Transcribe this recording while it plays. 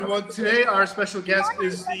everyone. Today, our special guest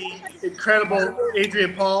is the incredible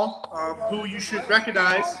Adrian Paul, who you should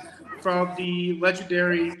recognize from the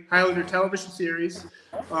legendary Highlander television series,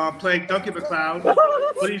 playing Duncan MacLeod.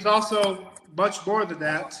 But he's also much more than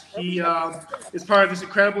that. He is part of this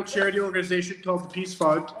incredible charity organization called the Peace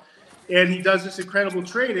Fund, and he does this incredible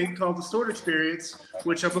training called the Sword Experience,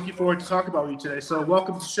 which I'm looking forward to talk about with you today. So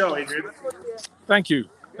welcome to the show, Adrian. Thank you.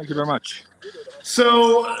 Thank you very much.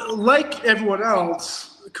 So, like everyone else,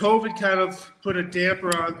 COVID kind of put a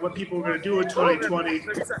damper on what people were going to do in 2020.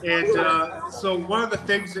 And so one of the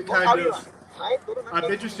things that kind of I'm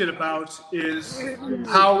interested about is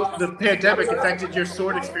how the pandemic affected your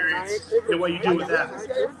sword experience and what you do with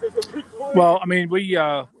that. Well, I mean, we,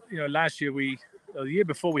 last year, the year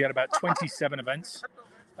before, we had about 27 events.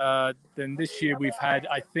 Then this year we've had,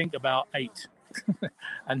 I think, about 8.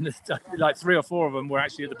 And like 3 or 4 of them were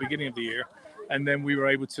actually at the beginning of the year. And then we were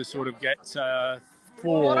able to sort of get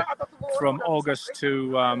 4 from August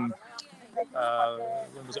to, when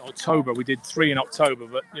was it, October. We did 3 in October.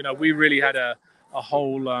 But, we really had a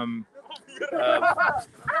whole,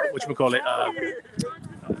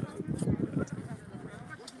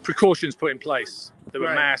 precautions put in place. There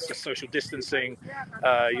were masks, social distancing.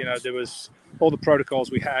 There was all the protocols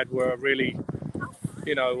we had were really,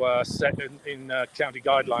 set in county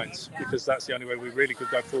guidelines, because that's the only way we really could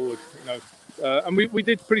go forward. And we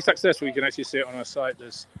did pretty successful. You can actually see it on our site.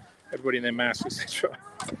 There's everybody in their masks, etc.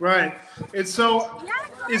 Right. And so,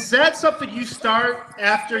 is that something you start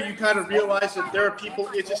after you kind of realize that there are people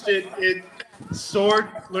interested in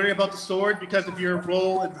learning about the sword because of your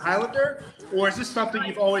role in Highlander, or is this something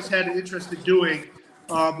you've always had an interest in doing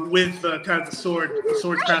with kind of the sword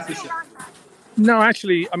craftsmanship? No,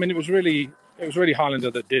 actually, I mean, it was really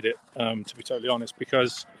Highlander that did it, to be totally honest,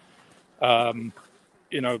 because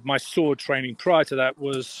my sword training prior to that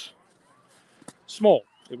was small.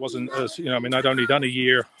 It wasn't as, I'd only done a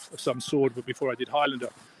year of some sword before I did Highlander.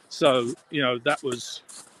 So, that was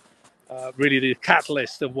really the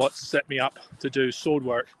catalyst of what set me up to do sword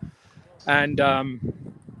work. And,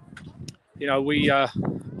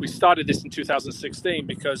 we started this in 2016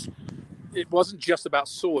 because it wasn't just about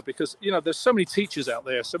sword, because, there's so many teachers out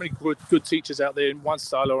there, so many good teachers out there in one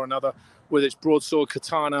style or another, whether it's broadsword,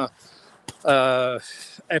 katana,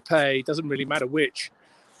 epee, doesn't really matter which.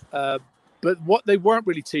 But what they weren't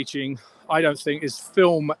really teaching, I don't think, is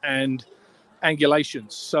film and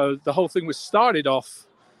angulations. So the whole thing was started off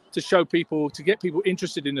to show people, to get people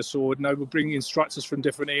interested in the sword, and they would bring instructors from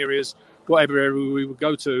different areas, whatever area we would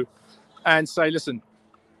go to, and say, listen,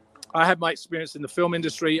 I have my experience in the film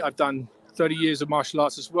industry. I've done 30 years of martial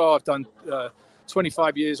arts as well. I've done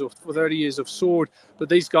 25 years or 30 years of sword, but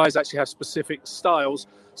these guys actually have specific styles.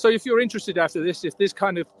 So if you're interested after this, if this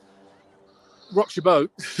kind of rocks your boat,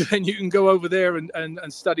 then you can go over there and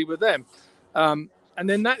study with them. And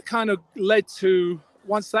then that kind of led to,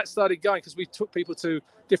 once that started going, because we took people to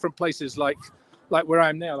different places like where I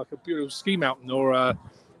am now, like a beautiful ski mountain or a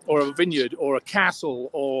vineyard or a castle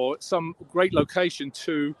or some great location,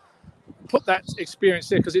 to put that experience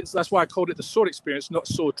there, because that's why I called it the sword experience, not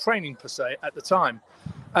sword training per se at the time.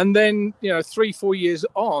 And then 3-4 years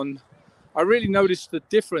on, I really noticed the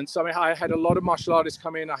difference. I mean, I had a lot of martial artists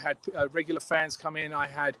come in. I had regular fans come in. I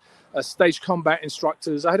had stage combat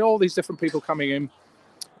instructors. I had all these different people coming in.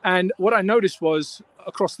 And what I noticed was,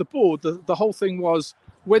 across the board, the whole thing was,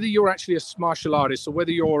 whether you're actually a martial artist or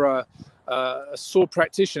whether you're a sword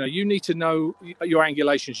practitioner, you need to know your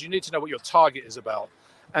angulations. You need to know what your target is about.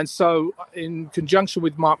 And so in conjunction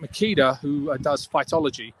with Mark Makita, who does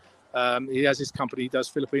Fightology, he has his company, he does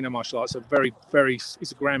Filipino martial arts, he's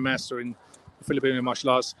a grandmaster in Filipino martial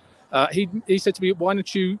arts. He said to me, why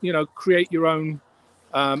don't you, create your own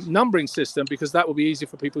numbering system, because that will be easier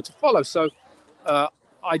for people to follow. So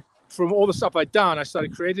from all the stuff I'd done, I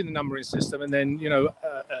started creating the numbering system, and then,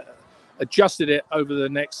 adjusted it over the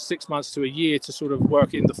next 6 months to a year to sort of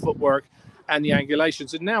work in the footwork and the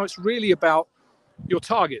angulations. And now it's really about your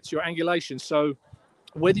targets, your angulations. So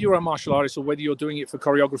whether you're a martial artist or whether you're doing it for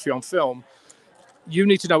choreography on film, you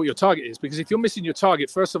need to know what your target is, because if you're missing your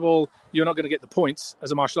target, first of all, you're not going to get the points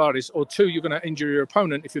as a martial artist, or 2, you're going to injure your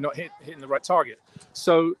opponent if you're not hitting the right target.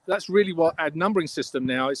 So that's really what our numbering system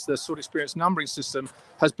now, it's the Sword Experience numbering system,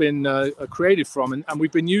 has been created from, and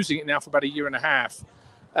we've been using it now for about 1.5 years.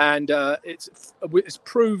 And it's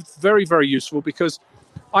proved very, very useful, because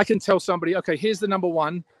I can tell somebody, okay, here's the number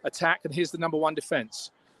 1 attack and here's the number 1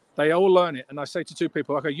 defense. They all learn it. And I say to 2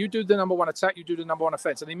 people, okay, you do the number 1 attack, you do the number 1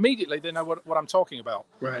 offense. And immediately they know what I'm talking about.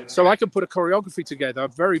 Right. So I can put a choreography together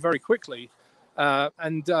very, very quickly.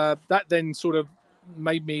 And that then sort of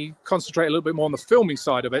made me concentrate a little bit more on the filming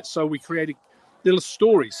side of it. So we created little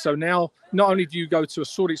stories. So now not only do you go to a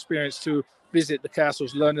sword experience to visit the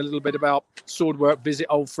castles, learn a little bit about sword work, visit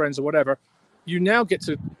old friends or whatever, you now get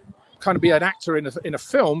to kind of be an actor in a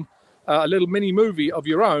film, a little mini movie of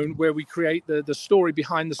your own, where we create the story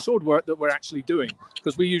behind the sword work that we're actually doing.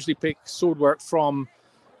 Because we usually pick sword work from,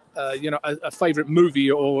 a favorite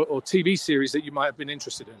movie or TV series that you might have been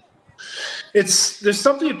interested in. There's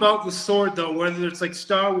something about the sword though, whether it's like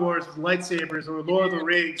Star Wars with lightsabers or Lord of the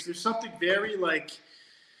Rings. There's something very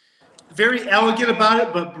elegant about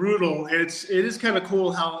it, but brutal. And it is kind of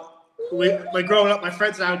cool how. Like growing up, my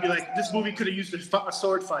friends and I would be like, this movie could have used a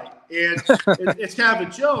sword fight. And it's kind of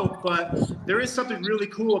a joke, but there is something really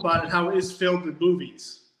cool about it, how it is filmed in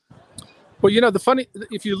movies. Well,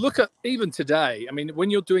 if you look at even today, I mean, when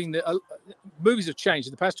you're doing movies have changed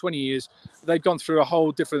in the past 20 years. They've gone through a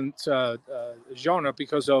whole different genre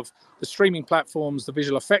because of the streaming platforms, the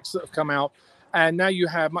visual effects that have come out. And now you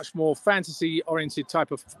have much more fantasy-oriented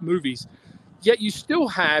type of movies. Yet you still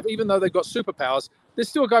have, even though they've got superpowers, there's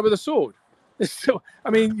still a guy with a sword.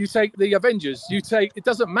 You take the Avengers, it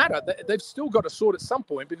doesn't matter. They've still got a sword at some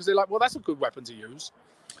point because they're like, well, that's a good weapon to use.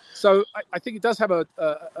 So I think it does have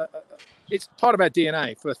it's part of our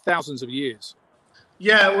DNA for thousands of years.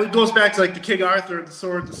 Yeah, well, it goes back to like the King Arthur, the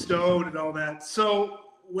Sword, the Stone, and all that. So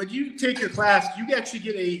when you take your class, you actually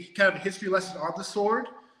get a kind of a history lesson on the sword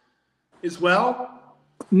as well?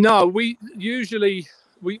 No, we usually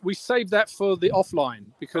we save that for the offline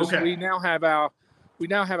because we now have our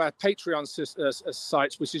Patreon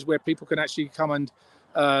sites, which is where people can actually come and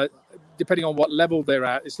depending on what level they're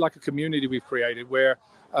at, it's like a community we've created where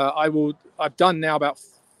I've done now about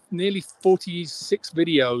nearly 46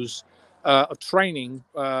 videos of training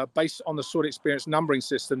based on the sword experience numbering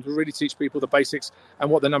system to really teach people the basics and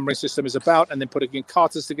what the numbering system is about, and then putting in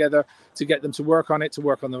cartas together to get them to work on it, to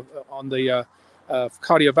work on the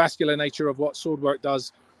cardiovascular nature of what sword work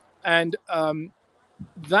does. And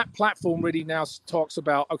that platform really now talks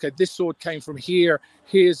about, okay, this sword came from here,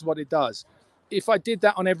 here's what it does. If I did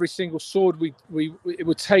that on every single sword, it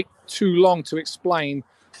would take too long to explain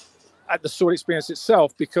at the sword experience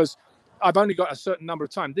itself, because I've only got a certain number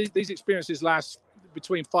of time. These experiences last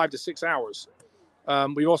between 5 to 6 hours.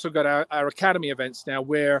 We've also got our academy events now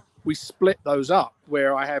where we split those up,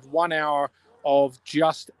 where I have 1 hour of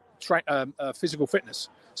just physical fitness.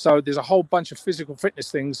 So there's a whole bunch of physical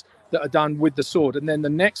fitness things that are done with the sword. And then the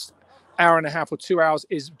next hour and a half or 2 hours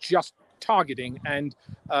is just targeting and,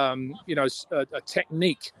 a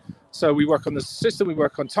technique. So we work on the system, we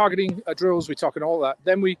work on targeting drills, we talk on all that.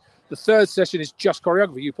 Then the third session is just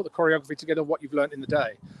choreography. You put the choreography together, what you've learned in the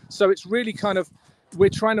day. So it's really we're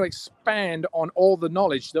trying to expand on all the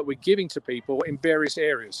knowledge that we're giving to people in various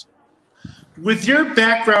areas. With your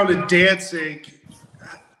background in dancing,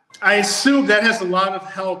 I assume that has a lot of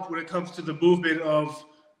help when it comes to the movement of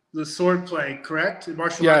the sword play, correct? In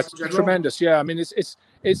martial arts in general? Tremendous. Yeah, I mean,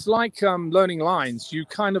 it's like learning lines. You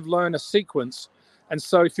kind of learn a sequence, and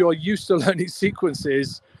so if you're used to learning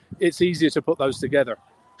sequences, it's easier to put those together.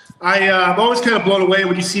 I'm always kind of blown away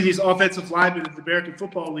when you see these offensive linemen in the American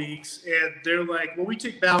football leagues, and they're like, well, we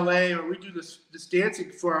take ballet or we do this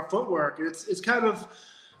dancing for our footwork. And it's kind of,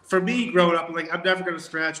 for me growing up, I'm like, I'm never going to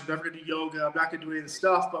stretch, I'm never going to do yoga, I'm not going to do any of this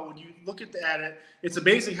stuff. But when you look at it, it's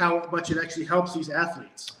amazing how much it actually helps these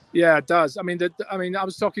athletes. Yeah, it does. I mean, I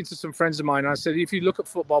was talking to some friends of mine, and I said, if you look at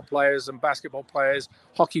football players and basketball players,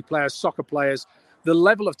 hockey players, soccer players, the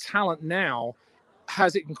level of talent now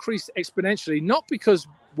has increased exponentially, not because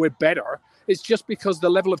we're better, it's just because the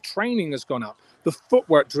level of training has gone up. The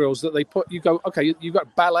footwork drills that they put, you go, okay, you've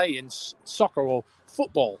got ballet in soccer or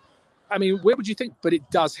football. I mean, where would you think? But it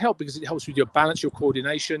does help because it helps with your balance, your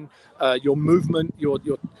coordination, your movement, your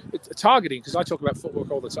targeting, because I talk about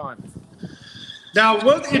footwork all the time. Now,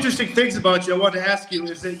 one of the interesting things about you I wanted to ask you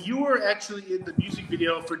is that you were actually in the music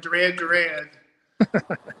video for Duran Duran.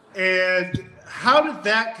 And how did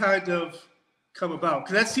that kind of come about?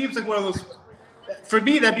 Because that seems like one of those, for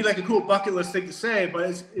me, that'd be like a cool bucket list thing to say,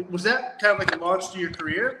 but was that kind of like a launch to your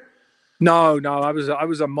career? No, I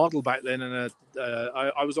was a model back then, and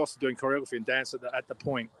I was also doing choreography and dance at that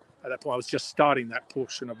point. At that point, I was just starting that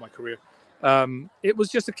portion of my career. It was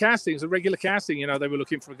just a casting. It was a regular casting. You know, they were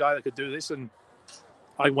looking for a guy that could do this, and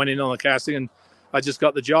I went in on the casting, and I just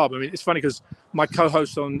got the job. I mean, it's funny because my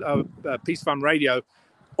co-host on Peace Fun Radio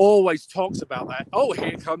always talks about that. Oh,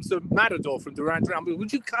 here comes the Matador from Duran Duran.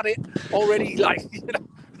 Would you cut it already?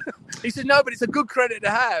 He said, no, but it's a good credit to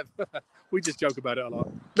have. We just joke about it a lot.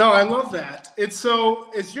 No, I love that. And so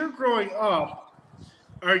as you're growing up,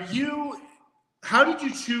 are you how did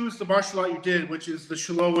you choose the martial art you did, which is the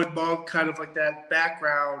Shiloh monk, kind of like that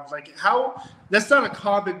background? Like how, that's not a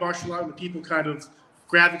common martial art that people kind of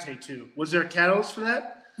gravitate to. Was there a catalyst for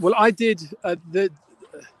that? Well, I did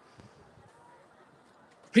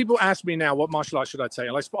people ask me now what martial arts should I take,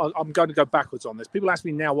 and I'm going to go backwards on this. People ask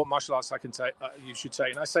me now what martial arts I can take, you should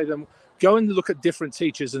take, and I say to them, go and look at different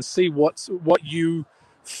teachers and see what you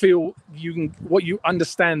feel you can, what you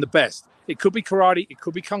understand the best. It could be karate, it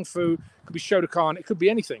could be kung fu, it could be Shotokan, it could be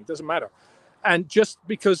anything. Doesn't matter. And just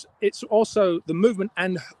because it's also the movement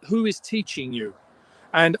and who is teaching you.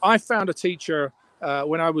 And I found a teacher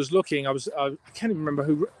when I was looking. I can't even remember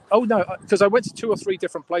who. Oh no, because I went to 2 or 3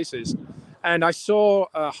 different places. And I saw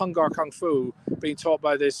Hung Gar Kung Fu being taught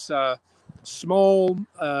by this small,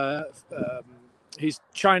 he's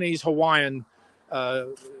Chinese Hawaiian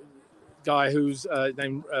guy who's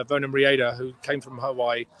named Vernon Rieda, who came from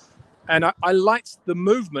Hawaii. And I liked the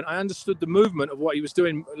movement. I understood the movement of what he was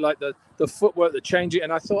doing, like the footwork, the changing.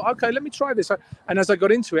 And I thought, okay, let me try this. And as I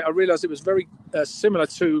got into it, I realized it was very similar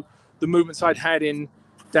to the movements I'd had in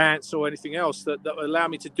dance or anything else that allowed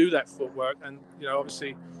me to do that footwork. And,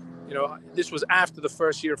 obviously, this was after the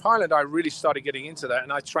first year of Highlander. I really started getting into that,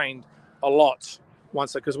 and I trained a lot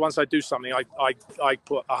because once I do something, I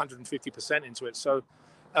put 150% into it. So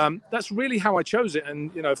that's really how I chose it.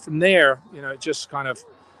 And from there, it just kind of,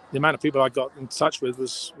 the amount of people I got in touch with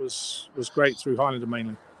was great through Highlander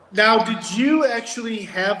mainly. Now, did you actually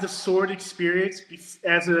have the sword experience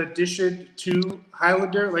as an addition to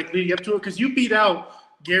Highlander, like leading up to it? Because you beat out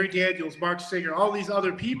Gary Daniels, Mark Singer, all these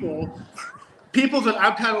other people that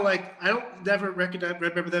I'm kind of like, I don't never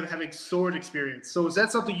remember them having sword experience. So is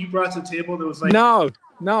that something you brought to the table that was like? No.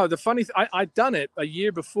 The funny thing, I'd done it a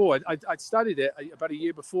year before. I'd studied it about a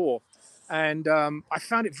year before, and I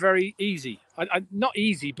found it very easy. Not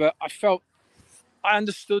easy, but I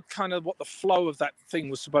understood kind of what the flow of that thing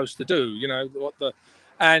was supposed to do.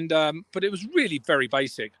 But it was really very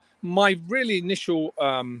basic. My really initial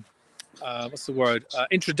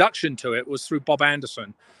introduction to it was through Bob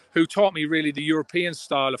Anderson, who taught me really the European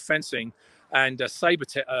style of fencing and saber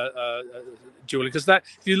dueling. Because that,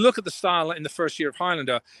 if you look at the style in the first year of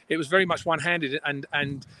Highlander, it was very much one-handed,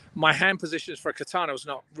 and my hand positions for a katana was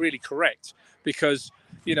not really correct because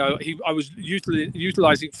I was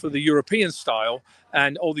utilizing it for the European style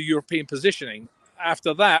and all the European positioning.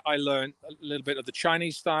 After that, I learned a little bit of the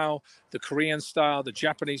Chinese style, the Korean style, the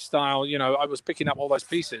Japanese style. I was picking up all those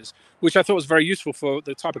pieces, which I thought was very useful for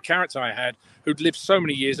the type of character I had, who'd lived so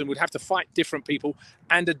many years and would have to fight different people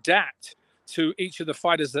and adapt to each of the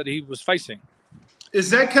fighters that he was facing.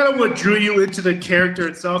 Is that kind of what drew you into the character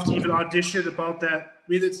itself to even audition about that?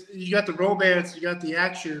 I mean, you got the romance, you got the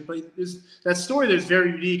action, but that story there's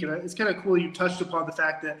very unique, and it's kind of cool you touched upon the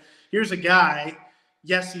fact that here's a guy,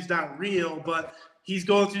 yes, he's not real, but he's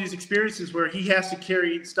going through these experiences where he has to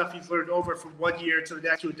carry stuff he's learned over from one year to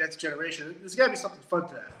the next generation. There's got to be something fun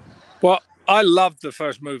to that. Well, I loved the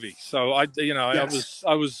first movie, so Yes.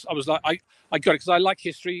 I was like I got it because I like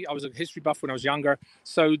history. I was a history buff when I was younger,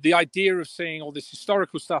 so the idea of seeing all this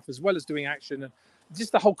historical stuff as well as doing action and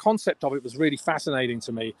just the whole concept of it was really fascinating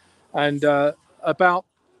to me. And about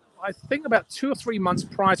 2 or 3 months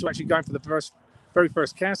prior to actually going for the very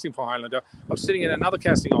first casting for Highlander, I was sitting in another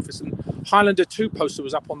casting office, and Highlander 2 poster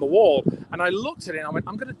was up on the wall, and I looked at it and I went,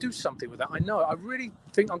 I'm going to do something with that. I really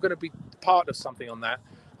think I'm going to be part of something on that.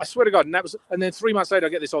 I swear to God. And then 3 months later, I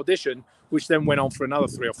get this audition, which then went on for another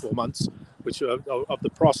 3 or 4 months, which of the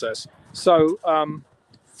process. So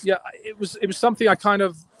it was something I kind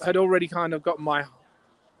of had already kind of got my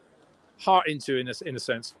heart into in a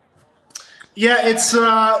sense. Yeah, it's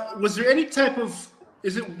was there any type of,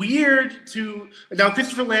 is it weird to, now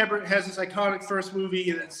Christopher Lambert has this iconic first movie,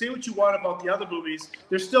 and then say what you want about the other movies,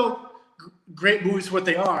 they're still great movies for what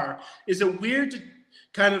they are. Is it weird to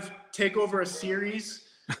kind of take over a series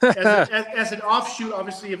as an offshoot,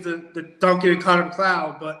 obviously, of the Duncan and Connor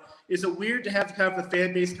McLeod, but is it weird to have kind of the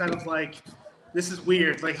fan base kind of like, this is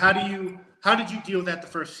weird? Like, how did you deal with that the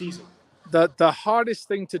first season? The hardest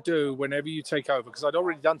thing to do whenever you take over, because I'd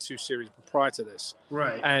already done 2 series prior to this,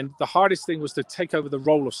 right? And the hardest thing was to take over the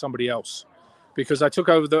role of somebody else, because I took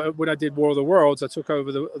over when I did War of the Worlds, I took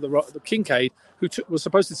over the Kincaid, who was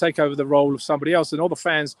supposed to take over the role of somebody else, and all the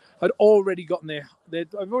fans had already gotten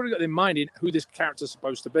I've already got their mind in who this character is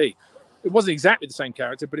supposed to be. It wasn't exactly the same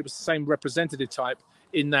character, but it was the same representative type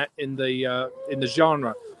in the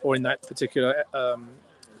genre or in that particular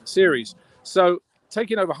series. So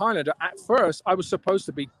taking over Highlander, at first I was supposed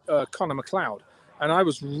to be Connor McLeod, and I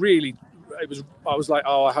was like,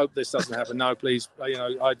 oh, I hope this doesn't happen. No, please, I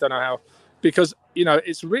don't know how, because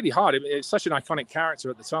it's really hard. It's such an iconic character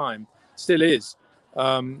at the time, still is.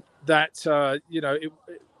 And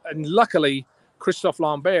luckily, Christophe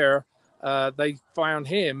Lambert, they found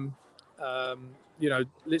him,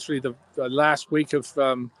 literally the last week of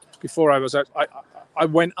before I was at, I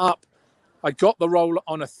went up. I got the role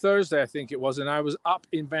on a Thursday, I think it was, and I was up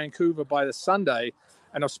in Vancouver by the Sunday,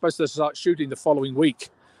 and I was supposed to start shooting the following week.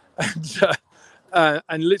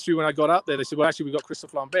 And literally when I got up there, they said, well, actually, we've got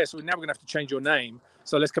Christophe Lambert, so now we're going to have to change your name.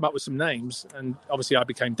 So let's come up with some names. And obviously I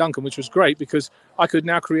became Duncan, which was great because I could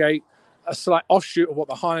now create a slight offshoot of what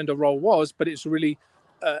the Highlander role was, but it's really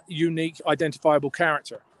a unique, identifiable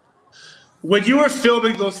character. When you were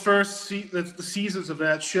filming those first the seasons of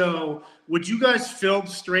that show, would you guys film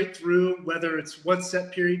straight through, whether it's one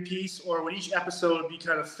set period piece, or would each episode be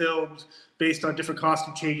kind of filmed based on different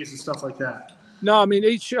costume changes and stuff like that? No, I mean,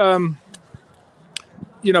 each,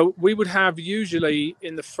 we would have usually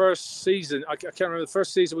in the first season, I can't remember, the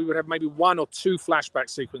first season, we would have maybe 1 or 2 flashback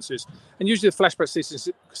sequences. And usually the flashback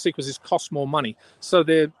sequences cost more money. So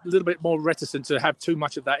they're a little bit more reticent to have too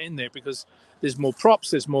much of that in there because there's more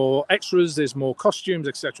props, there's more extras, there's more costumes,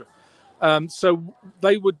 etc. So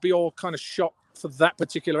they would be all kind of shot for that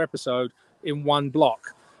particular episode in one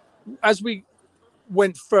block. As we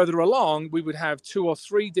went further along, we would have 2 or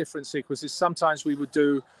 3 different sequences. Sometimes we would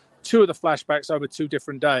do 2 of the flashbacks over 2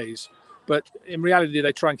 different days. But in reality,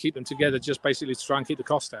 they try and keep them together just basically to try and keep the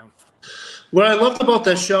cost down. What I loved about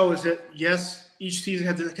that show is that, yes, each season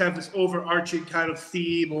had this kind of this overarching kind of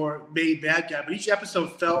theme or main bad guy, but each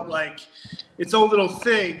episode felt like its own little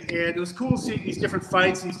thing, and it was cool seeing these different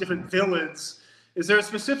fights, these different villains. Is there a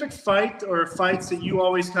specific fight or fights that you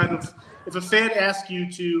always kind of, if a fan asks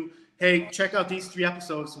you to, hey, check out these 3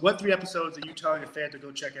 episodes, what 3 episodes are you telling a fan to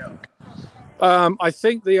go check out? I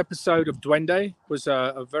think the episode of Duende was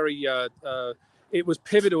a very, it was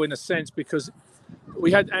pivotal in a sense because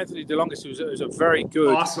we had Anthony DeLongis, who was a very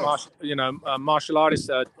good, awesome. Martial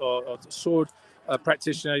artist or sword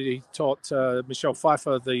practitioner. He taught Michelle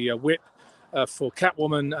Pfeiffer the whip for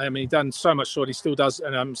Catwoman. I mean, he'd done so much sword, he still does,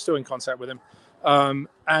 and I'm still in contact with him.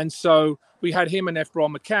 And so we had him and F.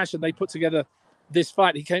 Braun McCash, and they put together this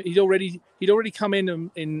fight. He'd already come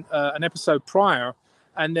in an episode prior,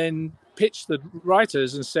 and then pitched the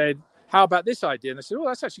writers and said, how about this idea? And they said, oh,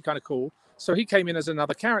 that's actually kind of cool. So he came in as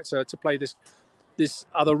another character to play this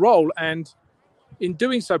other role, and in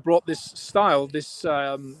doing so brought this style, this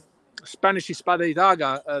Spanish espada y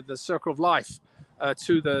daga, the circle of life,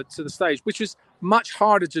 to the stage, which is much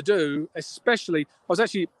harder to do. Especially, I was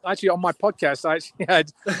actually on my podcast, I actually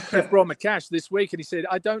had F. Braun McCash this week, and he said,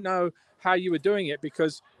 I don't know how you were doing it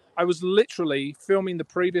because I was literally filming the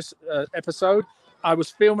previous episode. I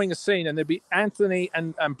was filming a scene, and there'd be Anthony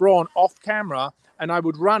and Braun off camera, and I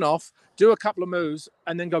would run off, do a couple of moves,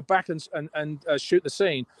 and then go back and shoot the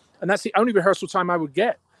scene. And that's the only rehearsal time I would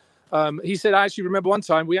get. He said, I actually remember one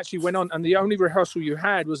time we actually went on, and the only rehearsal you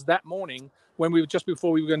had was that morning when we were just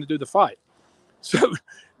before we were going to do the fight. So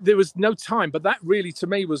there was no time. But that really, to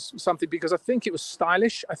me, was something because I think it was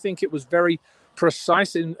stylish. I think it was very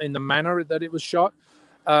precise in the manner that it was shot.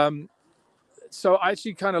 So I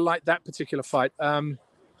actually kind of liked that particular fight. There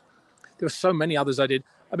were so many others I did.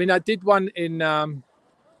 I mean, I did one in, oh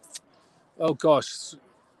gosh,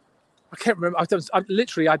 I can't remember. I've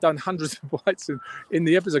done hundreds of fights in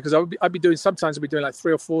the episode because I'd be doing like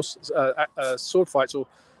 3 or 4 sword fights or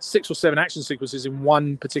 6 or 7 action sequences in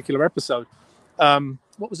one particular episode.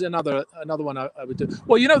 What was another one I would do?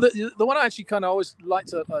 Well, the one I actually kind of always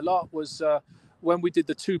liked a lot was when we did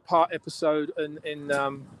the 2-part episode in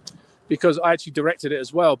because I actually directed it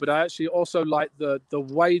as well, but I actually also liked the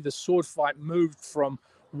way the sword fight moved from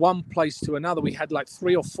one place to another. We had like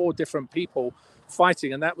 3 or 4 different people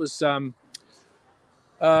fighting, and that was Comes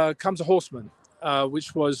a Horseman,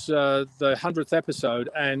 which was the 100th episode,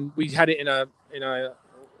 and we had it in a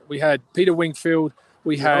we had Peter Wingfield,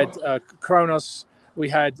 we had Kronos, we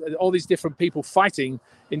had all these different people fighting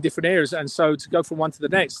in different areas, and so to go from one to the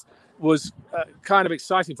next was kind of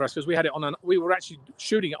exciting for us because we were actually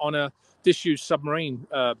shooting it on a disused submarine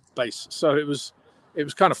base, so it was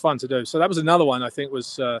kind of fun to do. So that was another one I think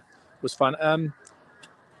was fun. I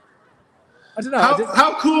don't know.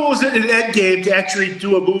 How cool was it in Endgame to actually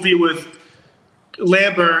do a movie with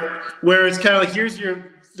Lambert, where it's kind of like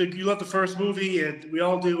you love the first movie and we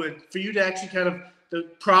all do, and for you to actually kind of the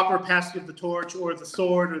proper passing of the torch or the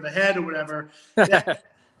sword or the head or whatever.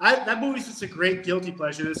 That movie's just a great guilty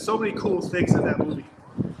pleasure. There's so many cool things in that movie.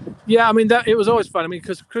 Yeah, I mean, it was always fun. I mean,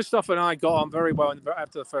 because Christoph and I got on very well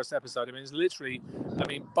after the first episode. I mean, it's literally,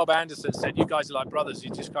 Bob Anderson said, you guys are like brothers. You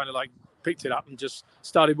just kind of like picked it up and just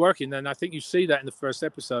started working. And I think you see that in the first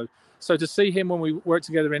episode. So to see him when we worked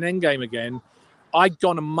together in Endgame again, I'd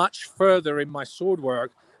gone much further in my sword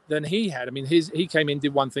work than he had. I mean, he came in,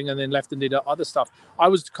 did one thing, and then left and did other stuff. I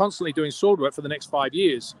was constantly doing sword work for the next 5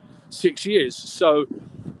 years, 6 years. So,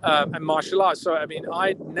 and martial arts. So, I mean,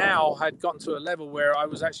 I now had gotten to a level where I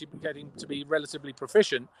was actually getting to be relatively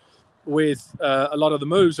proficient with a lot of the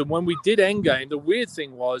moves. And when we did Endgame, the weird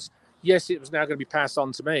thing was, yes, it was now going to be passed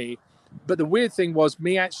on to me. But the weird thing was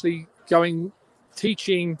me actually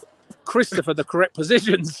teaching Christopher the correct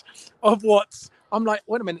positions of what I'm like,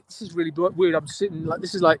 wait a minute, this is really weird. I'm sitting like,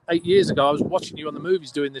 this is like 8 years ago. I was watching you on the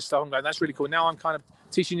movies doing this stuff. I'm going, that's really cool. Now I'm kind of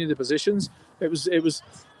teaching you the positions.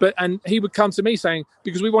 And he would come to me saying,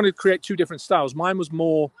 because we wanted to create two different styles. Mine was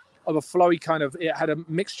more of a flowy kind of, it had a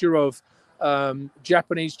mixture of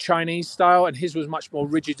Japanese, Chinese style, and his was much more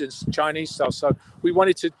rigid and Chinese style. So we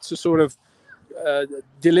wanted to sort of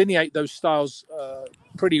delineate those styles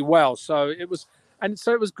pretty well. So it was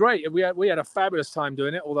great. We had a fabulous time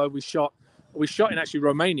doing it. Although we shot in actually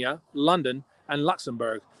Romania, London, and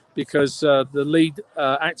Luxembourg because the lead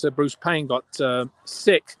actor Bruce Payne got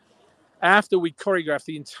sick after we choreographed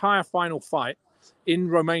the entire final fight in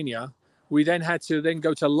Romania. We then had to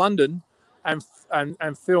go to London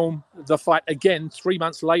and film the fight again 3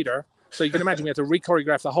 months later. So you can imagine we had to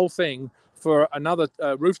re-choreograph the whole thing for another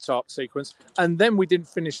rooftop sequence. And then we didn't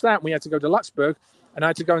finish that. We had to go to Luxembourg, and I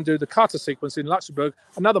had to go and do the kata sequence in Luxembourg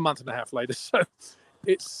another month and a half later. So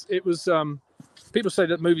it was people say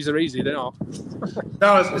that movies are easy. They're not.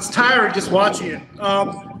 No, it's tiring just watching it.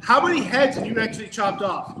 How many heads have you actually chopped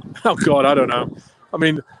off? Oh God, I don't know. I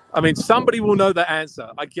mean, somebody will know the answer.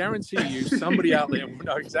 I guarantee you, somebody out there will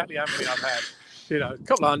know exactly how many I've had. You know, a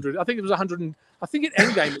couple of hundred. I think it was 100. I think in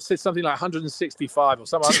Endgame it said something like 165 or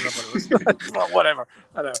something. I don't know what it was. Whatever.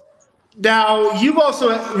 I don't know. Now, you've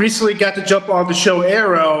also recently got to jump on the show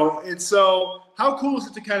Arrow, and so how cool is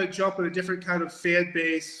it to kind of jump in a different kind of fan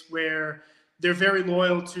base where they're very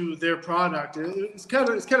loyal to their product? It's kind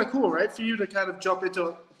of cool, right, for you to kind of jump into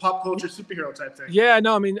a pop culture superhero type thing. Yeah,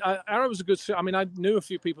 no, I mean, Arrow was a good show. I mean, I knew a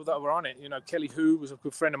few people that were on it. You know, Kelly Hu was a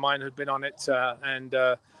good friend of mine who'd been on it, and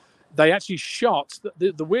they actually shot.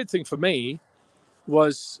 The weird thing for me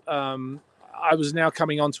was I was now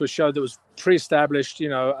coming onto a show that was pre-established. You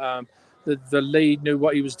know, the lead knew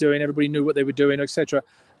what he was doing. Everybody knew what they were doing, etc.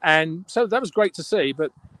 And so that was great to see.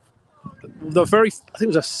 But I think it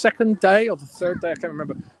was the second day or the third day, I can't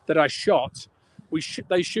remember, that I shot.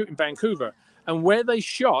 They shoot in Vancouver. And where they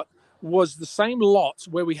shot was the same lot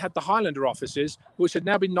where we had the Highlander offices, which had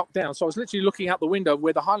now been knocked down. So I was literally looking out the window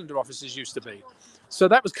where the Highlander offices used to be. So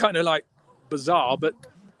that was kind of like bizarre, but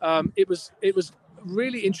it was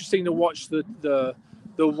really interesting to watch the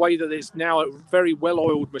way that it's now a very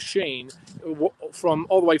well-oiled machine, from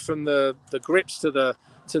all the way from the grips to the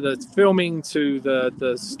filming to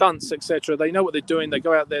the stunts, etc. They know what they're doing. They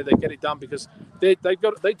go out there, they get it done because they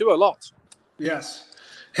do a lot. Yes.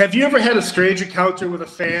 Have you ever had a strange encounter with a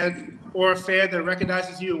fan or a fan that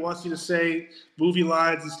recognizes you and wants you to say movie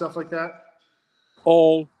lines and stuff like that?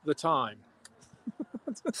 All the time.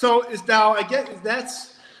 So I get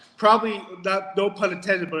that's probably not, no pun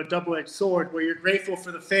intended, but a double-edged sword where you're grateful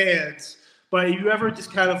for the fans, but you ever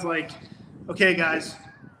just kind of like, okay, guys,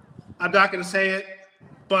 I'm not going to say it,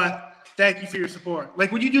 but thank you for your support.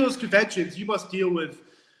 Like when you do those conventions, you must deal with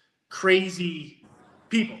crazy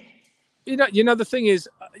people. You know, the thing is,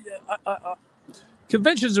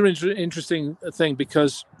 conventions are an interesting thing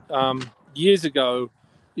because years ago,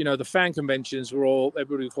 you know, the fan conventions were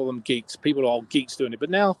everybody would call them geeks. People are all geeks doing it.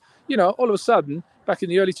 But now, you know, all of a sudden, back in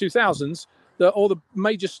the early 2000s, all the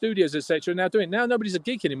major studios, etc., are now doing it. Now nobody's a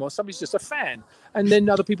geek anymore. Somebody's just a fan. And then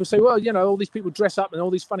other people say, well, you know, all these people dress up in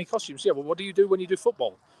all these funny costumes. Yeah, well, what do you do when you do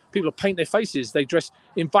football? People paint their faces. They dress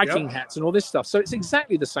in Viking hats and all this stuff. So it's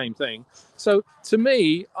exactly the same thing. So to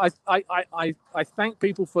me, I thank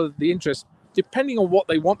people for the interest. Depending on what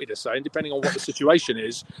they want me to say and depending on what the situation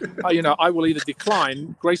is, you know, I will either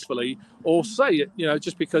decline gracefully or say it, you know,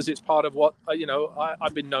 just because it's part of what, you know,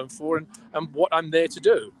 I've been known for and what I'm there to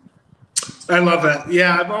do. I love that.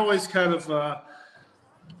 Yeah, I've always kind of,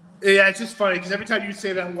 it's just funny because every time you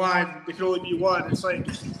say that line, there can only be one. It's like,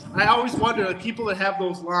 I always wonder, like, people that have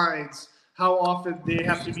those lines, how often they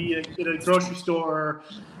have to be in a grocery store.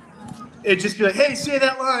 It'd just be like, hey, say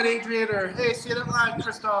that line, Adrian, or hey, say that line,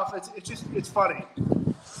 Christoph. It's funny.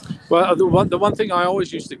 Well, the one thing I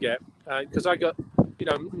always used to get, because I got, you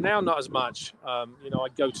know, now not as much. You know, I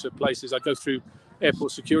go to places, I go through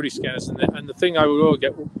airport security scanners, and the thing I would always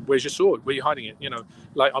get, where's your sword? Where are you hiding it? You know,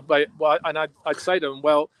 like, I'd say to them,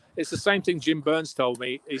 well, it's the same thing Jim Burns told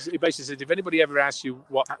me. He basically said, if anybody ever asks you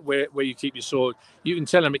where you keep your sword, you can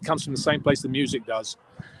tell them it comes from the same place the music does.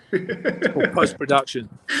 It's called post-production.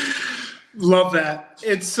 Love that.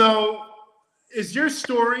 And so, is your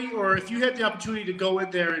story, or if you had the opportunity to go in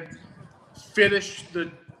there and finish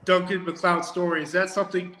the Duncan MacLeod story, is that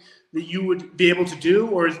something that you would be able to do,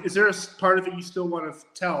 or is there a part of it you still want to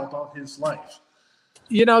tell about his life?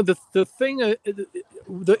 You know, the thing,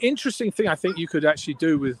 the interesting thing I think you could actually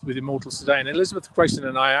do with Immortals today, and Elizabeth Grayson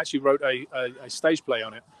and I actually wrote a stage play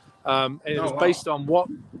on it, and it was based on what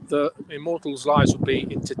the Immortals' lives would be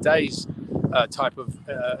in today's type of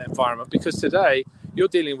environment. Because today you're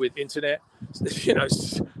dealing with internet, you know,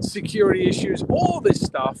 security issues, all this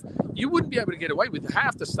stuff. You wouldn't be able to get away with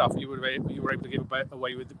half the stuff you were able to get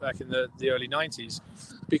away with back in the early 90s,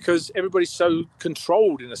 because everybody's so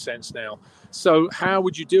controlled in a sense now. So how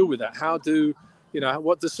would you deal with that? How do, you know,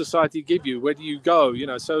 what does society give you? Where do you go? You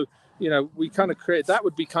know, so, you know, we kind of create, that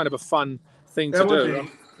would be kind of a fun thing to do.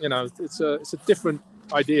 You know, it's a different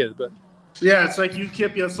idea, but. Yeah, it's like you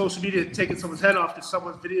can't be on social media taking someone's head off because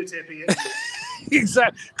someone's videotaping it.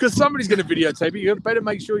 Exactly, because somebody's going to videotape it. You better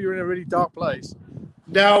make sure you're in a really dark place.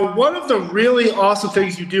 Now, one of the really awesome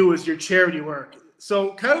things you do is your charity work.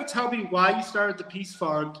 So kind of tell me why you started the Peace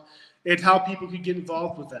Fund and how people could get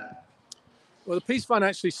involved with that. Well, the Peace Fund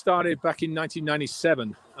actually started back in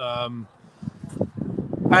 1997. And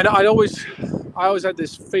I always had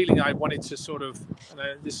this feeling I wanted to sort of,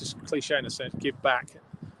 and this is cliche in a sense, give back.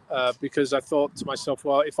 Because I thought to myself,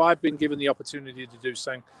 well, if I've been given the opportunity to do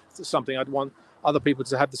something, I'd want other people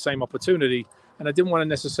to have the same opportunity. And I didn't want to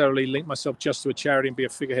necessarily link myself just to a charity and be a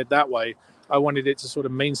figurehead that way. I wanted it to sort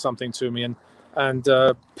of mean something to me. And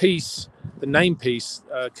peace, the name peace,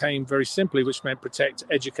 came very simply, which meant protect,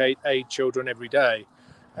 educate, aid children every day.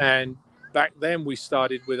 And back then we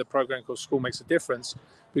started with a program called School Makes a Difference,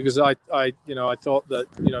 because I thought that,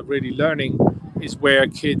 you know, really learning is where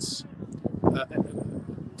kids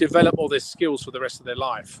develop all their skills for the rest of their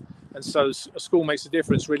life. And so A School Makes a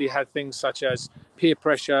Difference really had things such as peer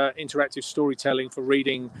pressure, interactive storytelling for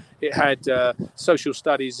reading. It had social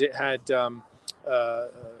studies. It had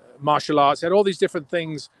martial arts. It had all these different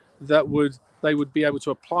things that they would be able to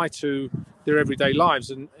apply to their everyday lives.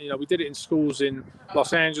 And, you know, we did it in schools in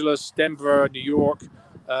Los Angeles, Denver, New York,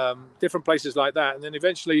 different places like that. And then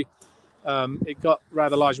eventually it got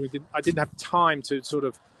rather large. I didn't have time to sort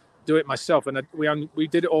of do it myself, and we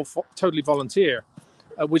did it all totally volunteer,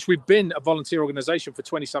 which we've been a volunteer organization for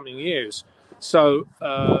 20-something years. So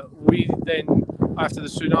we then, after the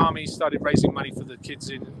tsunami, started raising money for the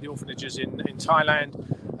kids in the orphanages in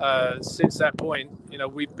Thailand. Since that point, you know,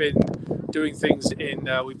 we've been doing things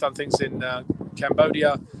we've done things in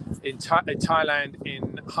Cambodia, in Thailand,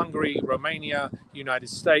 in Hungary, Romania, United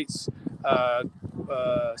States,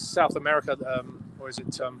 South America, or is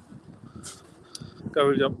it?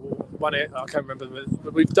 One, I can't remember,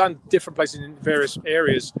 but we've done different places in various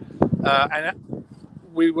areas, and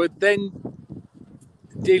we were then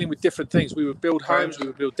dealing with different things. We would build homes, we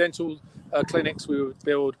would build dental clinics, we would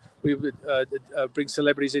bring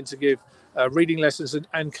celebrities in to give reading lessons,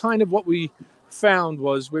 and kind of what we found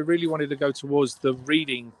was we really wanted to go towards the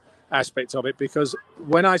reading aspect of it, because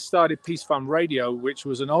when I started Peace Fund Radio, which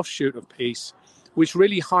was an offshoot of Peace, which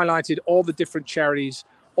really highlighted all the different charities,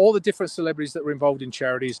 all the different celebrities that were involved in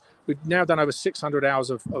charities. We've now done over 600 hours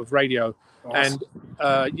of radio. Awesome.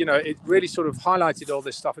 And, you know, it really sort of highlighted all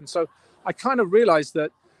this stuff. And so I kind of realized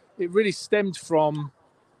that it really stemmed from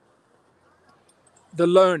the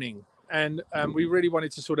learning. And we really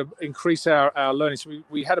wanted to sort of increase our learning. So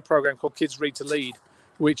we had a program called Kids Read to Lead,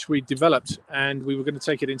 which we developed, and we were going to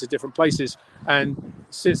take it into different places. And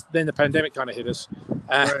since then, the pandemic kind of hit us.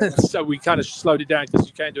 And so we kind of slowed it down because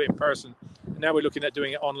you can't do it in person. And now we're looking at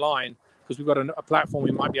doing it online because we've got a platform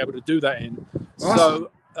we might be able to do that in. Awesome.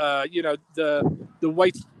 So, you know, the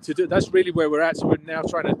way to do that's really where we're at. So we're now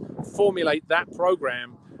trying to formulate that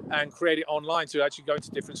program and create it online to actually go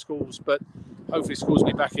into different schools. But hopefully schools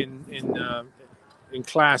will be back in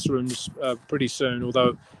classrooms pretty soon,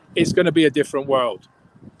 although it's going to be a different world.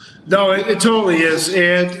 No, it totally is.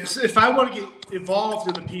 And if I want to get involved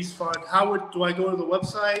in the Peace Fund, do I go to the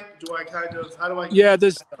website? How do I? Yeah,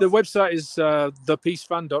 the website is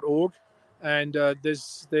thepeacefund.org, and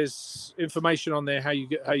there's information on there how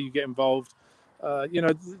you get involved. You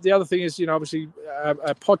know, the other thing is, you know, obviously our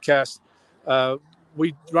podcast,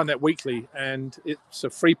 we run that weekly, and it's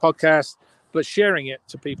a free podcast. But sharing it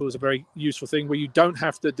to people is a very useful thing where you don't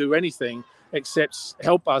have to do anything except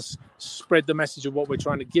help us spread the message of what we're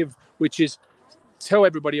trying to give, which is tell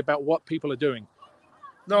everybody about what people are doing.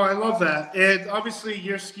 No, I love that. And obviously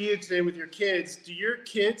you're skiing today with your kids. Do your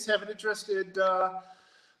kids have an interest in the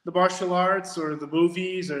martial arts or the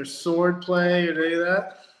movies or sword play or any of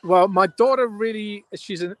that? Well, my daughter really,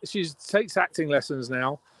 she takes acting lessons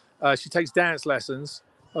now. She takes dance lessons.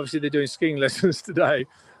 Obviously, they're doing skiing lessons today.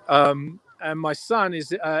 And my son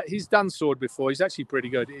he's done sword before. He's actually pretty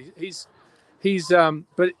good.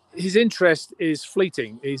 But his interest is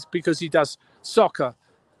fleeting. Is because he does soccer,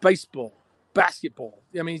 baseball, basketball.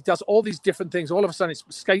 I mean, he does all these different things. All of a sudden, it's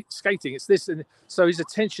skating. It's this, and so his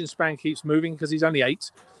attention span keeps moving because he's only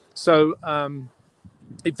 8. So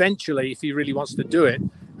eventually, if he really wants to do it,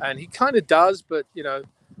 and he kind of does, but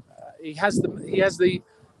he has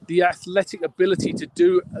the athletic ability to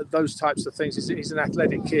do those types of things. He's an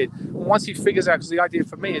athletic kid. And once he figures out, because the idea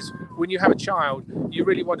for me is when you have a child, you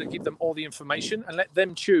really want to give them all the information and let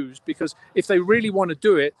them choose, because if they really want to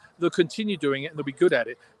do it, they'll continue doing it and they'll be good at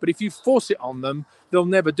it. But if you force it on them, they'll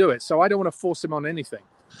never do it. So I don't want to force them on anything.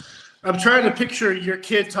 I'm trying to picture your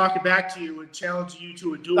kid talking back to you and challenging you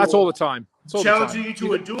to a duel. That's all the time. Challenging you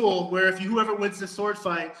to a duel where whoever wins the sword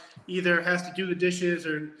fight either has to do the dishes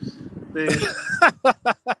or they...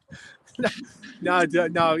 No.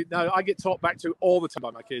 I get talked back to all the time by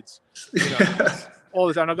my kids. All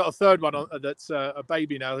the time. I've got a third one that's a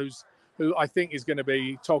baby now who I think is going to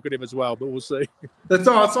be talkative as well, but we'll see. That's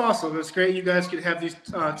awesome. It's great you guys can have these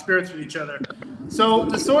experiences with each other. So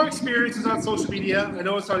the sword experience is on social media. I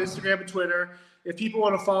know it's on Instagram and Twitter. If people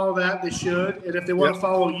want to follow that, they should. And if they want to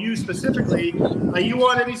follow you specifically, are you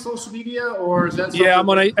on any social media, or is that something? Yeah, I'm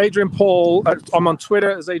on Adrian Paul. I'm on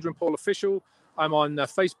Twitter as Adrian Paul Official. I'm on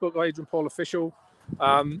Facebook, Adrian Paul Official.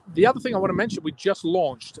 The other thing I want to mention, we just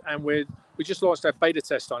launched, and we just launched our beta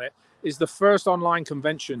test on it, is the first online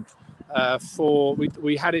convention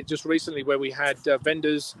we had it just recently, where we had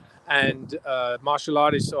vendors and martial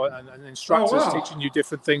artists and instructors teaching you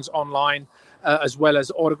different things online, as well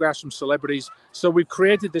as autographs from celebrities. So we've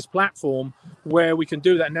created this platform where we can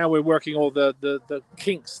do that. Now we're working all the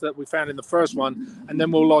kinks that we found in the first one, and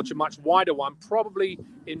then we'll launch a much wider one, probably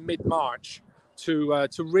in mid-March, to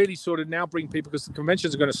really sort of now bring people, because the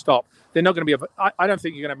conventions are going to stop. They're not going to be, I don't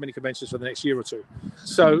think you're going to have many conventions for the next year or two.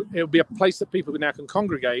 So it'll be a place that people now can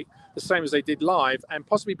congregate the same as they did live, and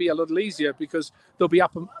possibly be a little easier because they'll be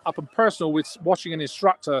up and personal with watching an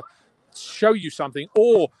instructor show you something,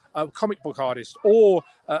 or a comic book artist, or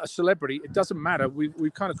a celebrity. It doesn't matter.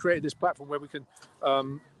 We've kind of created this platform where we can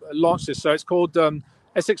launch this. So it's called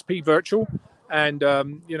SXP Virtual, and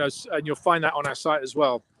and you'll find that on our site as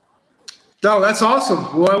well. No, that's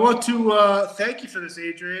awesome. Well, I want to thank you for this,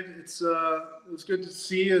 Adrian. It was good to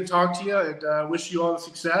see you and talk to you, and wish you all the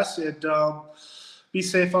success, and be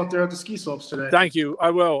safe out there on the ski slopes today. Thank you. I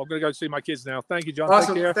will. I'm going to go see my kids now. Thank you, John.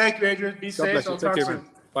 Awesome. Take care. Thank you, Adrian. Be safe. I'll talk soon.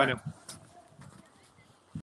 Bye now.